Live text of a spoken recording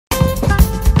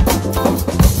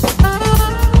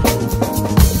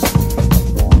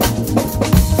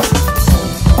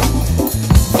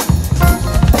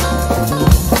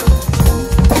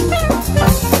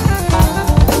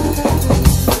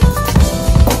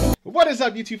What is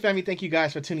up, YouTube family? Thank you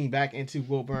guys for tuning back into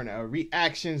Wilburn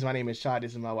Reactions. My name is Chod.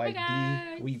 This is my wife, D.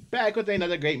 We back with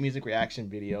another great music reaction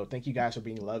video. Thank you guys for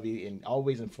being lovely and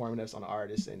always informing us on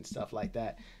artists and stuff like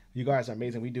that. You guys are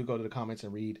amazing. We do go to the comments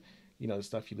and read, you know, the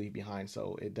stuff you leave behind,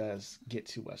 so it does get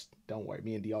to us. Don't worry.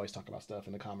 Me and D always talk about stuff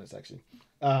in the comment section.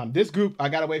 This group I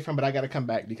got away from, but I got to come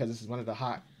back because this is one of the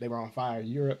hot. They were on fire.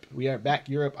 Europe. We are back.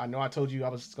 Europe. I know I told you I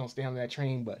was going to stay on that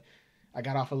train, but I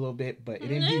got off a little bit, but it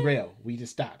didn't derail. We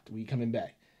just stopped. We coming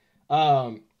back.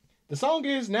 The song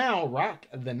is now Rock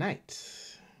the Night.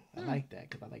 I like that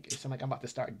because I like it. It sounds like I'm about to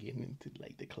start getting into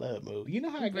like the club mode. You know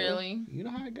how it goes. Really? You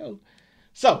know how it goes.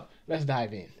 So let's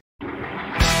dive in.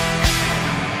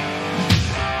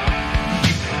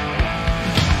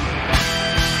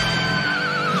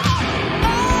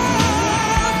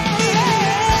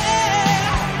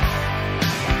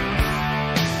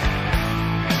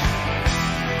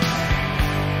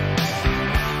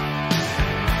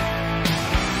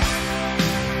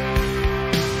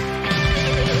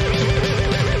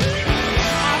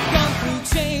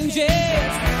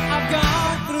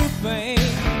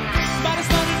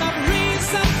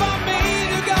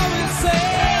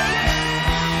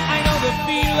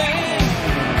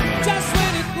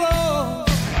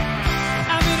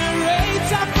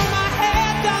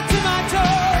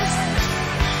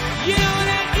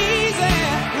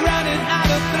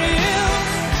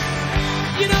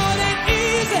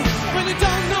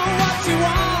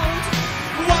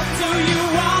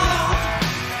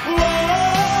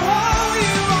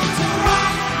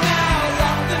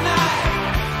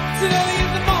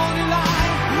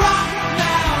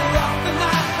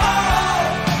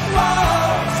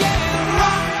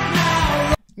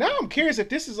 Curious if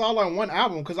this is all on one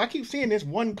album because I keep seeing this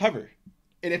one cover,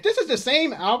 and if this is the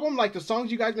same album like the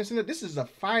songs you guys been sending, this is a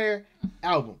fire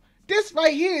album. This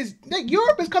right here is like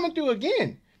Europe is coming through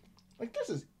again. Like this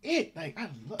is it. Like I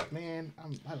love, man.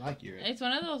 I like Europe. It's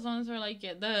one of those ones where like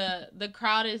the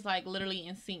crowd is like literally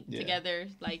in sync together.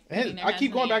 Like I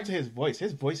keep going back to his voice.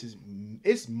 His voice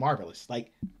is marvelous.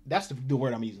 Like that's the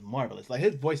word I'm using. Marvelous. Like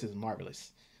his voice is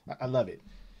marvelous. I love it.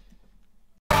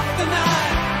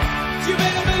 You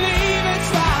better believe it's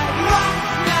right. Rock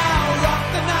now, rock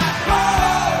the night.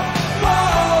 Whoa, whoa,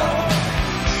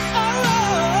 oh.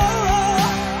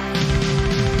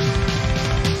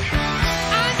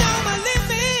 I know my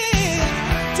limit,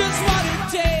 just what it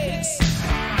takes.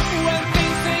 When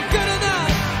things ain't good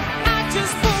enough, I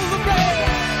just pull the brake.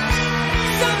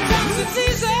 Sometimes it's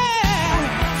easy,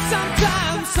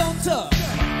 sometimes so tough.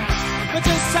 But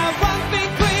just have one thing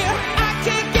clear, I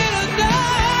can't get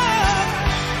enough.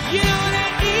 You know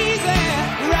that easy,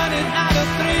 running out of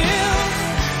thrills.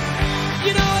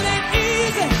 You know that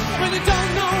easy, when you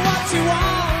don't know what you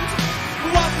want.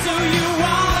 What do you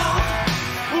want?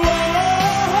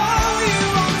 Whoa, you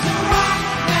want to rock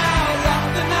now, rock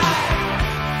the night,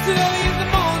 till in the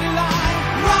morning light.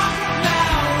 Rock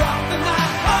now, rock the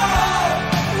night.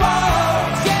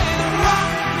 Oh, yeah, rock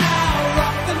now,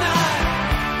 rock the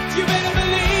night. You better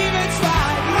believe it's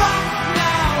right. Rock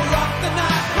now, rock the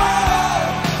night.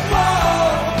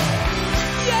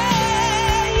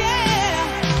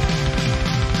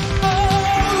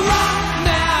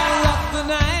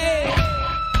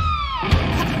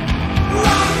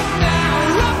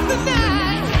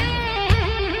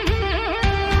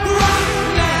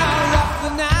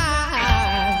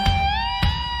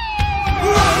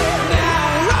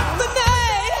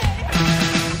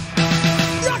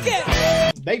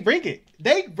 They bring it.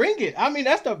 They bring it. I mean,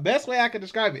 that's the best way I can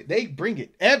describe it. They bring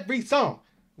it. Every song.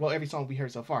 Well, every song we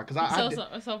heard so far. Because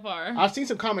so far. I've seen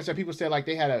some comments that people said like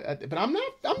they had but I'm not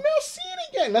seeing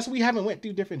it yet. Unless we haven't went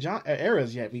through different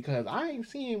eras yet. Because I ain't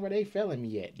seeing where they feeling me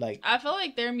yet. Like I feel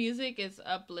like their music is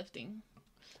uplifting.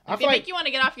 Like, they make you want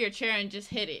to get off your chair and just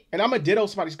hit it. And I'm a ditto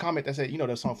somebody's comment that said, you know,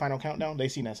 the song Final Countdown. They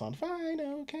seen that song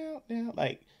Final Countdown.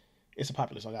 Like it's a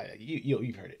popular song.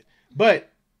 You've heard it. But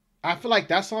I feel like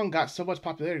that song got so much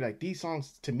popularity. Like these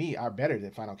songs to me are better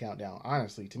than Final Countdown.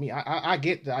 Honestly, to me, I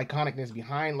get the iconicness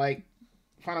behind like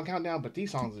Final Countdown, but these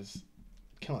songs is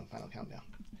killing Final Countdown.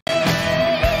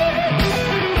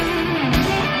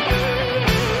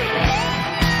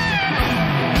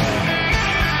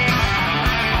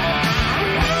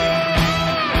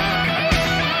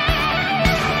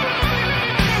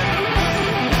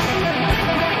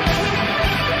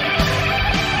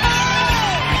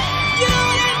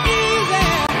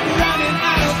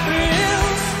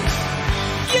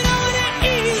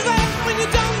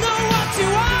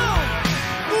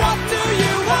 What do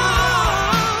you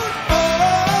want? Oh,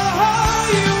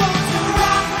 you want to rock.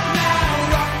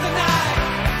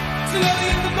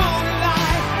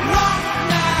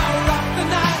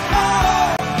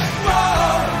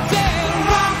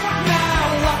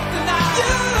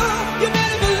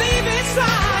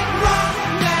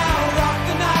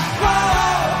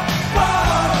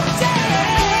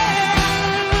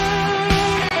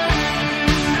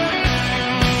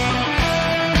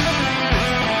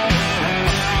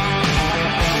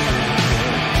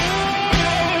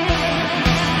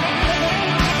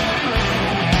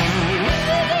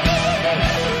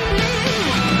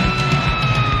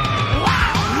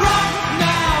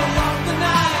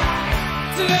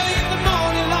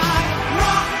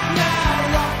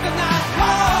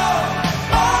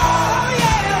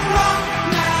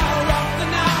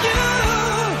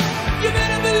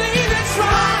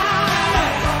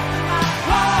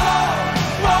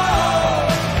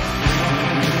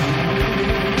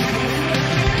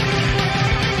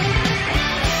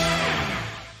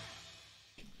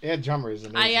 Their drummer is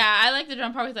amazing. Yeah, I like the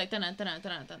drum part. It's like dun dun dun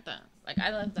dun dun dun. Like I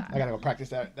love that. I gotta go practice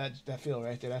that feel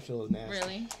right there. That feel is nasty.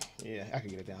 Really? Yeah, I can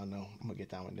get it down. No, I'm gonna get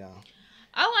that one down.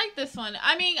 I like this one.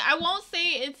 I mean, I won't say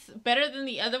it's better than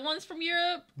the other ones from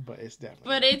Europe. But it's definitely.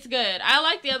 But it's good. I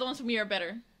like the other ones from Europe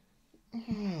better.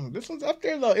 This one's up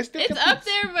there though. It's up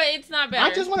there, but it's not better.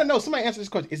 I just want to know. Somebody answer this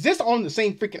question. Is this on the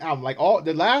same freaking album? Like all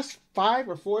the last 5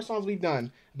 or 4 songs we've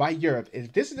done by Europe.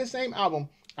 If this is the same album,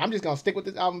 I'm just gonna stick with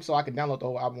this album so I can download the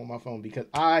whole album on my phone because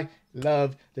I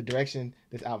love the direction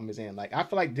this album is in. Like I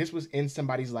feel like this was in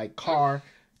somebody's like car,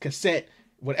 cassette,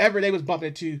 whatever they was bumping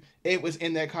it to. It was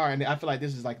in their car, and I feel like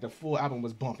this is like the full album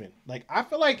was bumping. Like I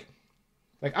feel like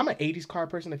I'm an 80s car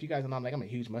person. If you guys know, I'm a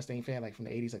huge Mustang fan, like from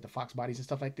the 80s, like the Fox bodies and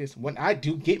stuff like this. When I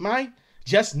do get mine,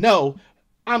 just know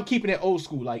I'm keeping it old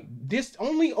school. Like this,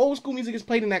 only old school music is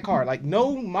played in that car. Like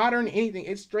no modern anything.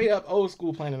 It's straight up old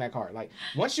school playing in that car. Like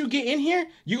once you get in here,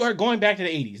 you are going back to the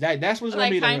 80s. That's what's gonna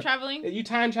be time traveling. You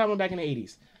time traveling back in the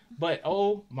 80s. But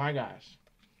oh my gosh,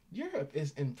 Europe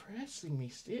is impressing me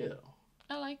still.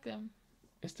 I like them.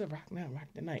 It's the rock now, rock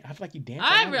the night. I feel like you dance.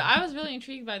 I was really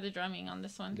intrigued by the drumming on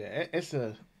this one. Yeah, it's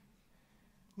a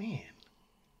man.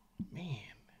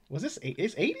 Was this?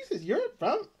 It's 80s? Is Europe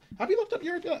from? Have you looked up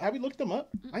Europe? Have you looked them up?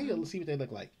 Mm-mm. I need to see what they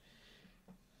look like.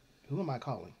 Who am I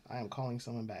calling? I am calling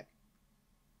someone back.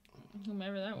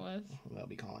 Whomever that was. I'll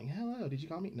be calling. Hello, did you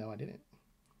call me? No, I didn't.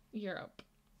 Europe.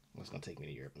 Well, it's gonna take me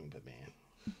to Europe, but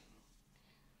man.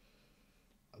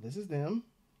 Oh, this is them.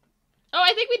 Oh,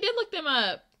 I think we did look them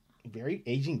up.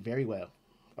 Aging very well.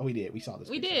 Oh, we did. We saw this.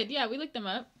 We did. Yeah, we looked them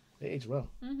up. They aged well.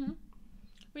 Mhm.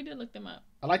 We did look them up.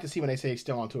 I like to see when they say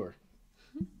still on tour.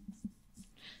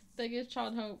 That gives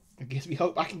Chod hope. It gives me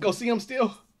hope. I can go see them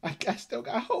still. I still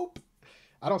got hope.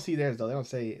 I don't see theirs though. They don't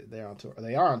say they're on tour.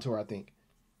 They are on tour, I think.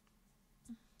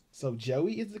 So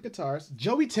Joey is the guitarist.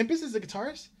 Joey Tempest is the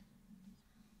guitarist.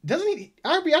 Doesn't he?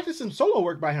 I reacted to some solo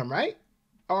work by him, right?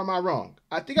 Or am I wrong?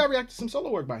 I think I reacted to some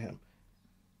solo work by him.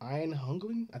 Ian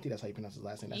Hunglin? I think that's how you pronounce his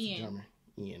last name. That's the drummer.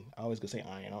 Ian. I always go say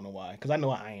Ian. I don't know why. Because I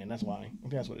know Ian. That's why. I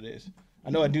think that's what it is.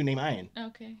 I know a dude named Ian.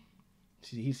 Okay.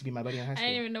 He used to be my buddy in high school. I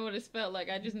didn't even know what it spelled.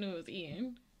 Like, I just knew it was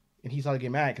Ian. And he started to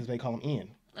get mad because they call him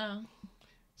Ian. Oh.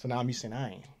 So now I'm used to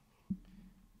saying Ian.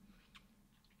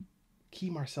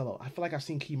 Key Marcello. I feel like I've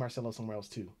seen Key Marcello somewhere else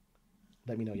too.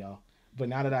 Let me know, y'all. But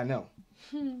now that I know.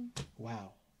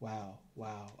 Wow.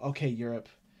 Okay, Europe.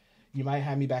 You might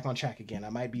have me back on track again. I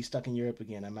might be stuck in Europe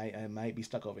again. I might be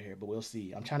stuck over here, but we'll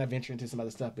see. I'm trying to venture into some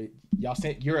other stuff, but y'all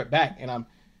sent Europe back, and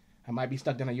I might be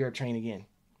stuck down a Europe train again.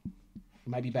 I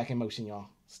might be back in motion, y'all.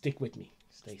 Stick with me.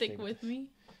 Stay with me.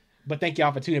 But thank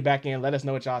y'all for tuning back in. Let us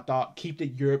know what y'all thought. Keep the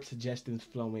Europe suggestions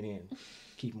flowing in.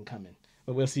 Keep them coming.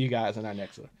 But we'll see you guys on our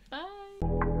next one.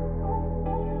 Bye.